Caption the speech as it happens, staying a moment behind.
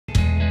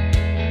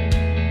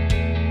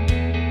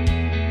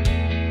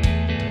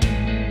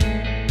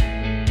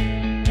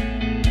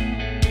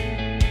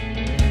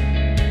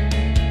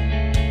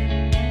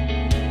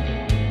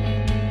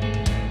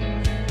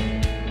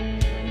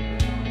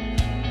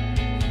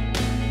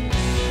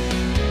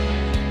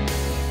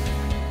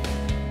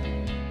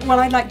What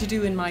I'd like to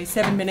do in my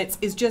 7 minutes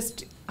is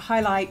just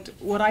highlight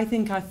what I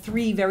think are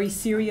three very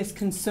serious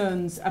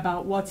concerns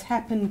about what's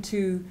happened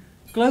to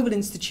global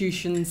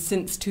institutions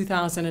since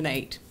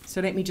 2008.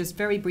 So let me just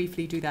very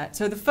briefly do that.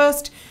 So the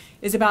first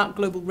is about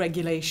global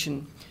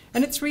regulation.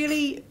 And it's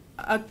really,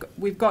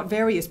 we've got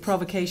various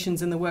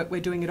provocations in the work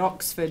we're doing at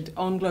Oxford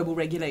on global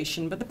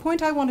regulation. But the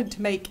point I wanted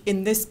to make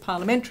in this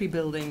parliamentary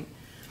building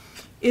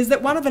is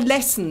that one of the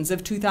lessons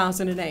of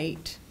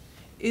 2008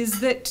 is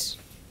that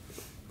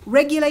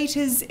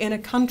regulators in a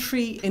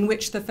country in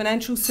which the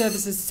financial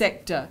services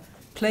sector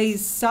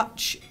plays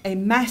such a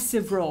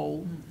massive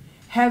role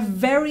have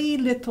very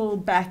little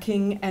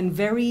backing and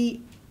very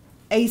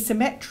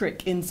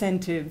asymmetric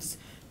incentives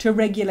to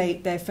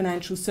regulate their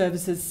financial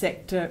services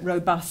sector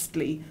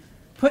robustly.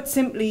 Put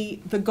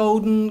simply, the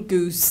golden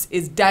goose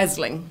is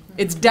dazzling.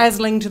 It's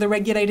dazzling to the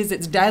regulators,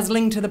 it's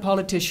dazzling to the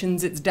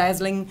politicians, it's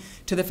dazzling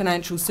to the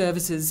financial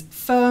services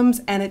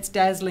firms, and it's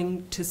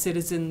dazzling to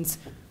citizens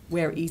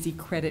where easy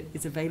credit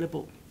is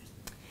available.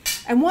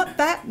 And what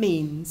that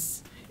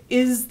means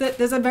is that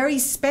there's a very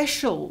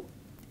special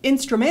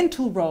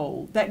instrumental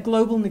role that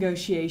global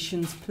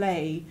negotiations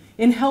play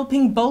in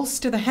helping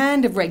bolster the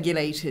hand of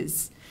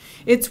regulators.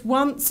 It's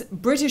once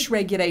British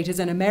regulators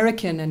and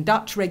American and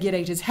Dutch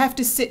regulators have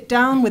to sit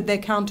down with their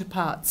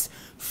counterparts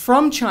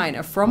from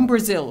China, from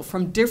Brazil,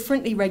 from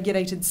differently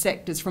regulated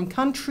sectors, from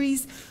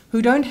countries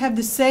who don't have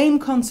the same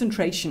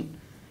concentration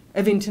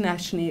of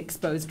internationally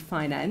exposed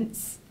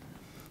finance,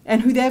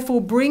 and who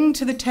therefore bring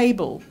to the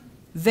table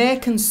their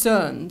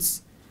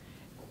concerns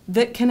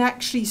that can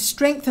actually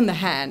strengthen the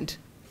hand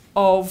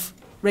of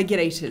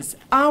regulators.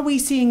 Are we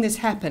seeing this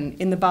happen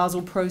in the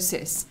Basel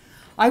process?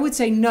 I would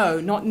say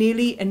no, not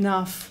nearly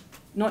enough,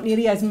 not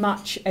nearly as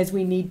much as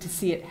we need to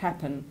see it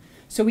happen.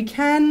 So we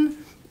can,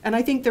 and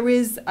I think there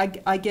is,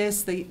 I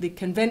guess the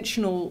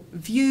conventional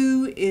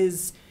view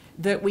is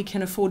that we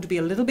can afford to be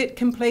a little bit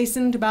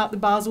complacent about the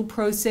Basel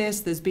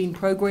process. There's been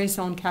progress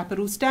on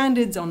capital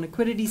standards, on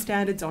liquidity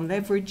standards, on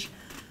leverage.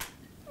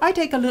 I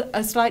take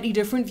a slightly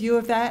different view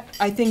of that.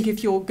 I think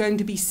if you're going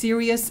to be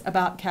serious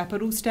about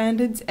capital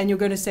standards and you're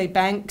going to say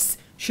banks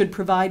should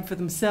provide for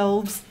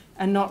themselves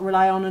and not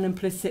rely on an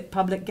implicit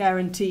public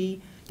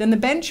guarantee, then the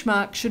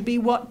benchmark should be,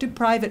 what do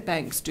private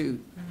banks do,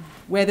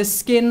 where the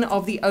skin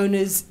of the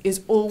owners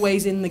is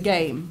always in the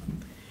game.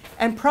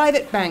 And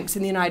private banks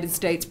in the United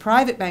States,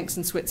 private banks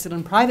in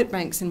Switzerland, private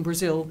banks in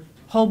Brazil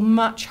hold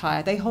much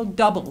higher. They hold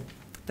double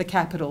the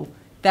capital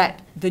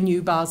that the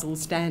new Basel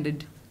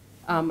standard,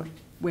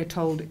 we're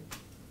told,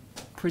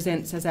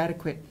 presents as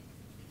adequate.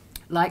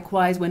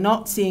 Likewise, we're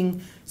not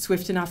seeing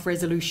swift enough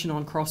resolution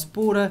on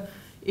cross-border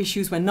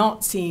issues. We're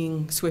not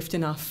seeing swift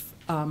enough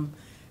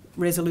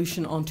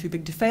resolution on too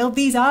big to fail.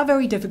 These are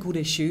very difficult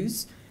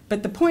issues,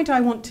 but the point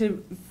I want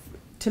to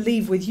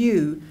leave with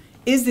you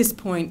is this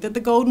point that the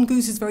golden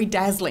goose is very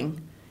dazzling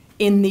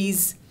in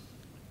these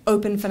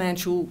open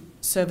financial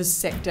service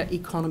sector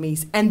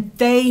economies, and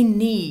they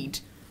need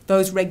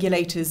those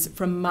regulators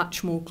from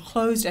much more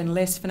closed and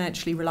less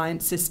financially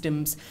reliant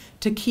systems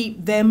to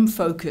keep them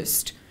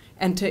focused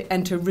and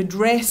to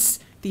redress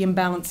the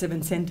imbalance of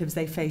incentives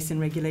they face in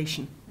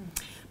regulation.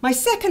 My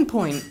second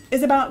point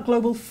is about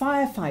global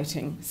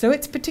firefighting. So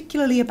it's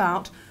particularly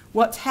about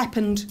what's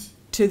happened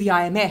to the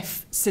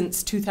IMF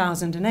since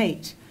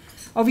 2008.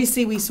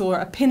 Obviously, we saw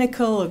a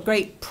pinnacle, a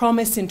great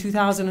promise in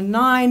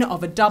 2009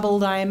 of a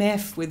doubled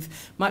IMF with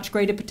much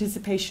greater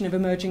participation of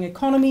emerging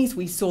economies.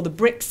 We saw the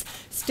BRICS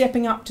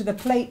stepping up to the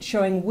plate,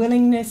 showing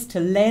willingness to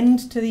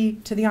lend to the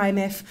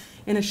IMF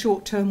in a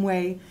short-term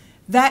way.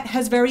 That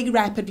has very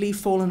rapidly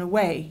fallen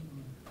away.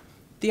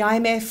 The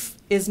IMF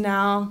is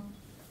now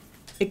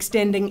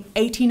extending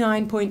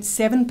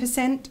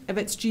 89.7% of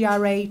its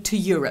GRA to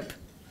Europe.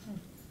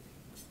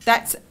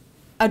 That's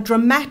a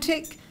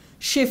dramatic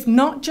shift,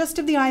 not just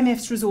of the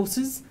IMF's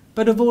resources,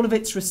 but of all of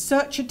its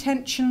research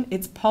attention,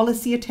 its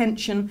policy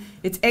attention,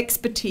 its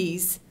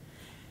expertise.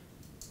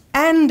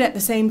 And at the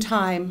same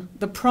time,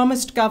 the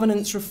promised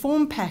governance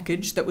reform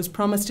package that was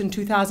promised in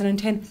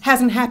 2010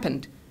 hasn't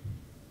happened.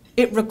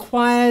 It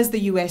requires the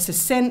US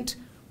assent,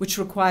 which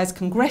requires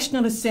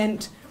congressional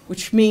assent,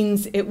 which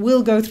means it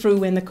will go through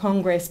when the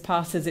Congress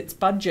passes its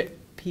budget,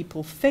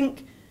 people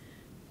think.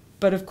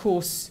 But of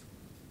course,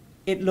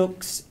 it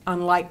looks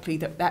unlikely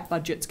that that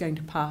budget's going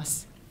to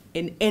pass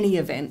in any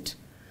event.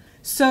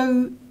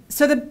 So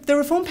the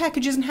reform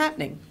package isn't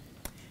happening.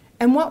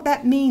 And what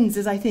that means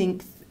is, I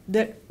think,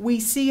 that we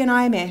see an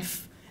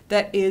IMF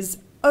that is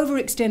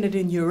overextended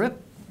in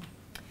Europe,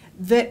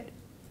 that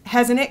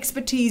has an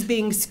expertise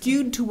being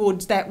skewed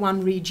towards that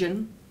one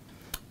region,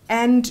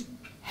 and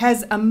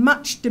has a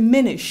much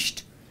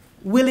diminished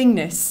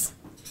willingness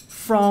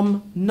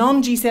from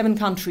non-G7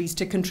 countries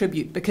to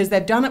contribute, because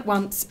they've done it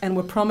once and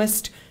were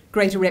promised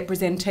greater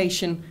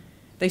representation.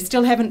 They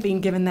still haven't been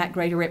given that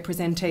greater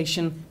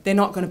representation. They're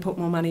not going to put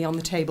more money on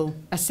the table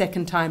a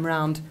second time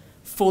round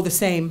for the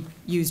same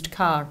used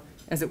car,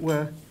 as it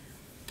were.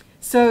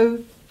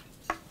 So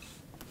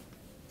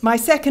my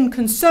second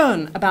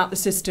concern about the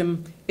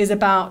system is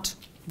about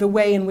the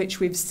way in which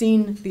we've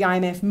seen the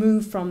IMF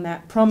move from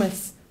that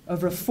promise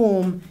of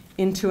reform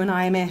into an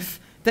IMF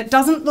that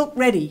doesn't look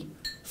ready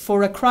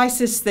for a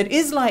crisis that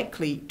is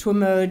likely to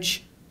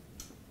emerge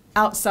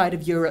outside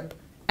of Europe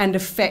and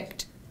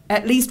affect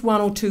at least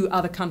one or two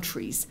other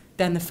countries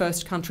than the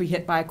first country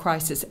hit by a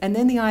crisis. And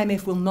then the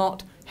IMF will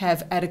not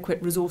have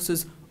adequate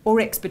resources or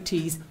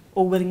expertise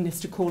or willingness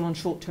to call on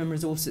short-term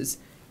resources.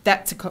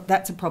 That's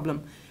a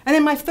problem. And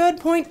then my third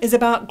point is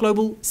about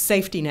global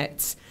safety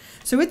nets.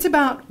 So it's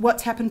about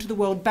what's happened to the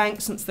World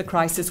Bank since the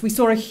crisis. We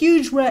saw a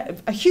huge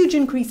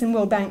increase in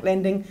World Bank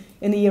lending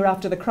in the year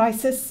after the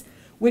crisis,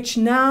 which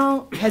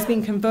now has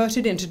been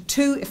converted into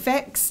two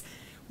effects.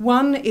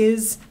 One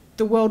is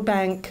the World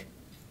Bank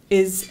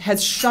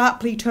has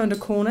sharply turned a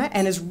corner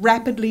and is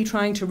rapidly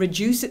trying to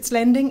reduce its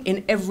lending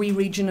in every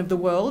region of the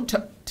world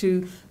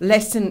to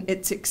lessen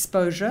its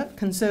exposure,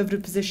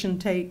 conservative position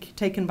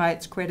taken by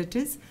its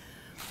creditors.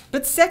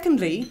 But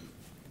secondly,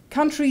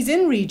 countries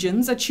in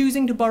regions are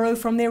choosing to borrow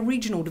from their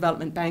regional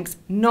development banks,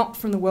 not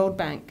from the World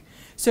Bank.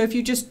 So if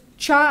you just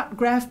chart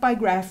graph by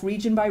graph,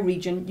 region by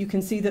region, you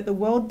can see that the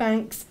World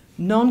Bank's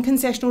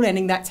non-concessional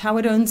lending, that's how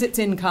it earns its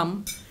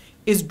income,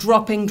 is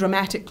dropping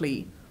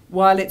dramatically,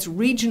 while its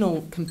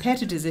regional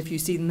competitors, if you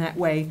see them that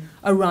way,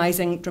 are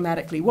rising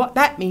dramatically. What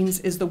that means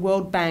is the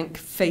World Bank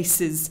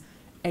faces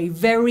a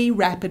very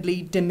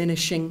rapidly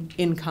diminishing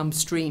income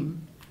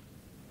stream.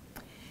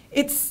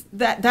 That's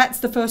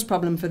the first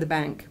problem for the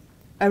bank,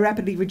 a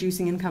rapidly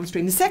reducing income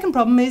stream. The second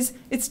problem is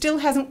it still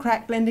hasn't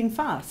cracked lending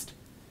fast.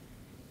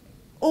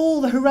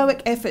 All the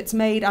heroic efforts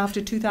made after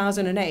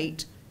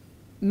 2008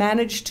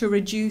 managed to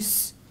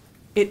reduce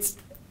its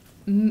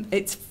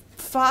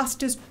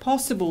fastest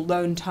possible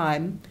loan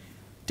time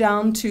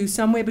down to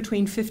somewhere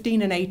between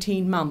 15 and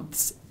 18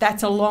 months.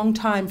 That's a long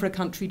time for a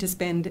country to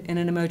spend in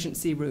an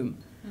emergency room.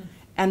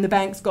 And the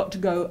bank's got to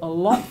go a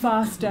lot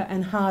faster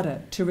and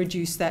harder to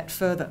reduce that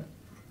further.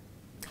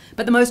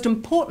 But the most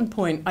important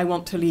point I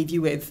want to leave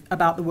you with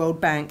about the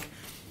World Bank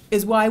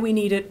is why we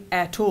need it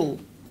at all.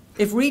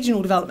 If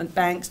regional development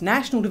banks,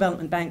 national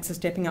development banks are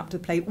stepping up to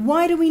the plate,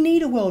 why do we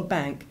need a World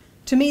Bank?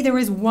 To me, there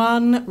is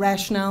one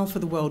rationale for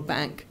the World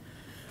Bank,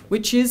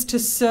 which is to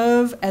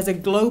serve as a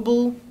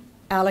global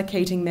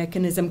allocating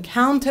mechanism,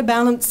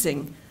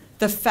 counterbalancing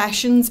the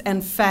fashions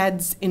and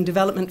fads in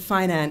development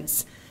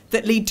finance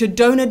that lead to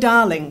donor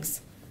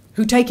darlings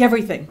who take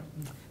everything,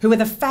 who are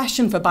the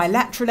fashion for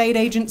bilateral aid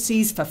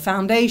agencies, for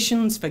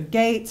foundations, for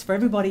Gates, for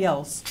everybody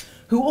else,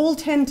 who all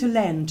tend to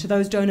lend to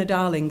those donor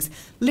darlings,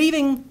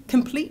 leaving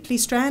completely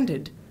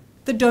stranded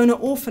the donor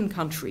orphan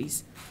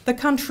countries, the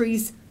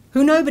countries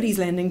who nobody's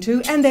lending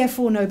to and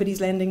therefore nobody's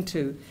lending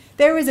to.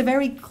 There is a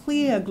very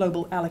clear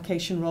global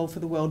allocation role for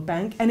the World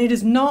Bank, and it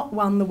is not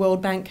one the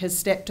World Bank has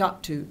stepped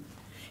up to.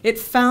 It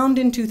found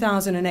in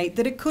 2008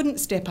 that it couldn't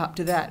step up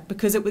to that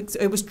because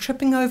it was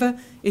tripping over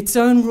its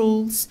own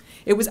rules.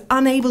 It was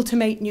unable to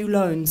make new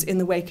loans in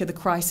the wake of the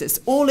crisis.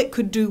 All it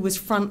could do was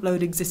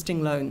front-load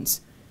existing loans.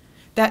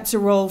 That's a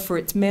role for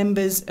its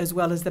members as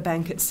well as the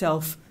bank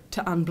itself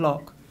to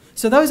unblock.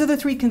 So those are the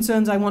three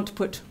concerns I want to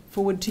put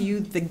forward to you: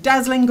 the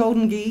dazzling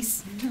golden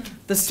geese,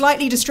 the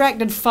slightly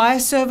distracted fire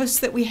service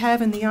that we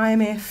have in the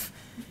IMF,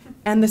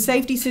 and the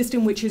safety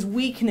system which is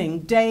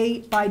weakening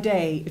day by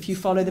day if you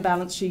follow the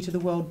balance sheet of the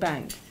World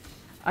Bank.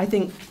 I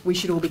think we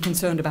should all be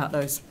concerned about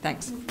those.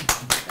 Thanks.